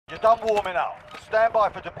You're done warming up. Stand by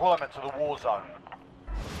for deployment to the war zone.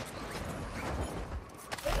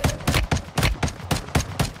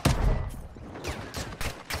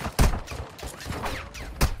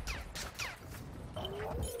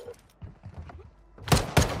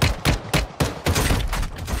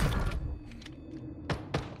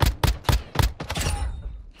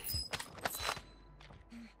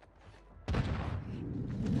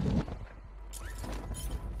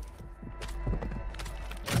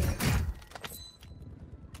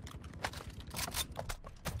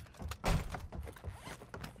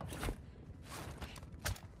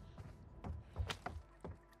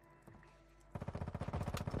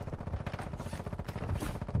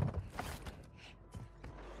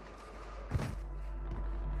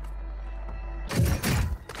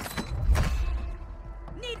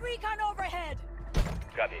 Recon overhead!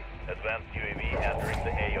 Copy. Advanced UAV entering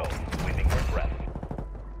the AO. Waiting for threat.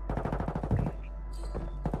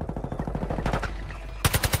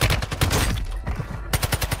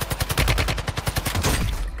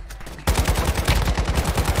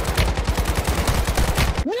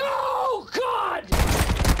 No! God!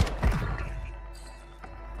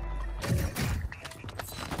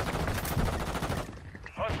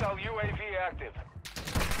 Hostile UAV active.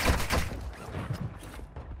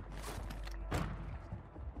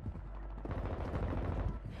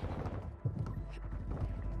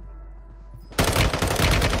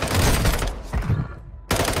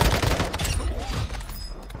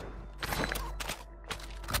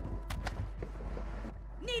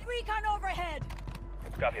 Recon overhead!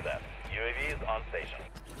 Copy that. UAV is on station.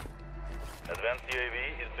 Advanced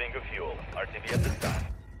UAV is bingo fuel. RTB at this time.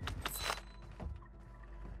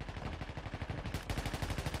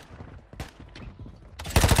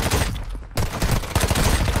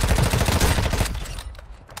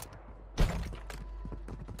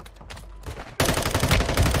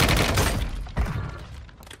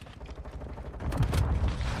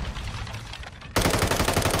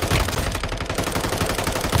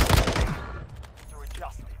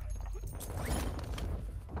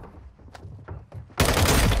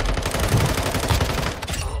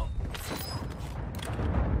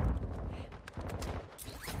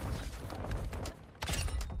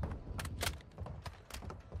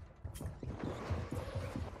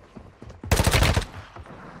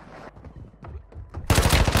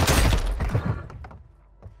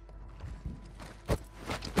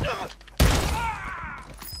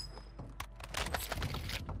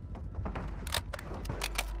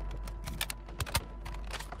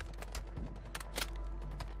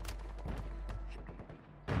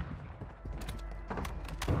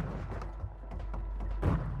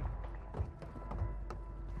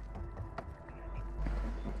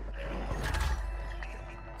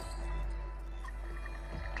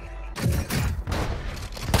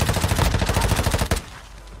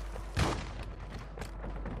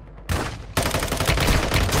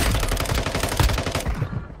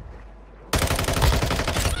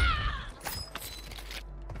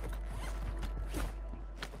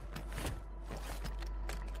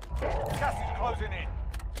 Gas is closing in.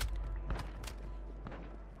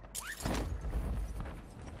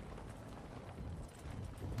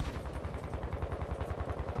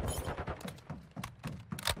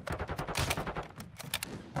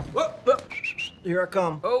 Whoa, whoa. Here I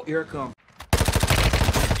come. Oh, here I come.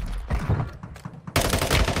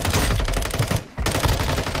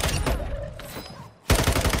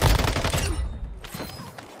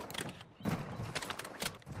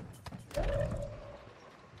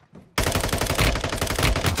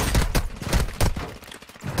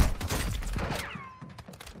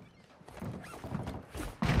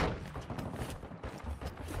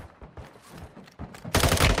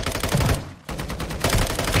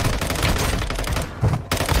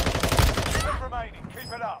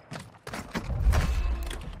 Keep it up.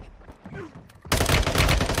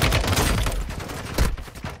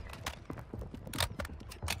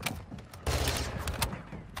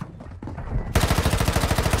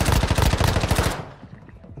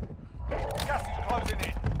 Gas is closing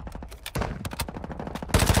in.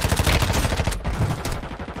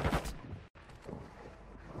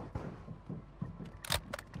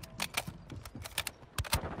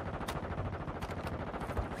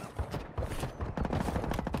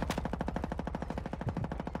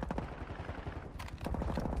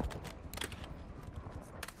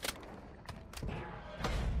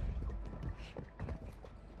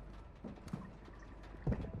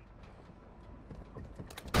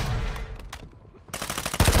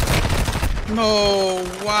 No,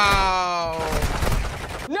 wow.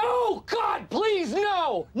 No! God, please,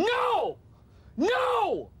 no! No!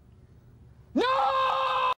 No!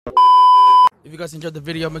 No! If you guys enjoyed the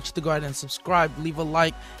video, make sure to go ahead and subscribe, leave a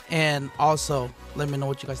like, and also let me know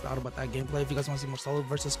what you guys thought about that gameplay. If you guys want to see more solo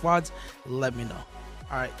versus squads, let me know.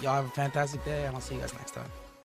 All right, y'all have a fantastic day, and I'll see you guys next time.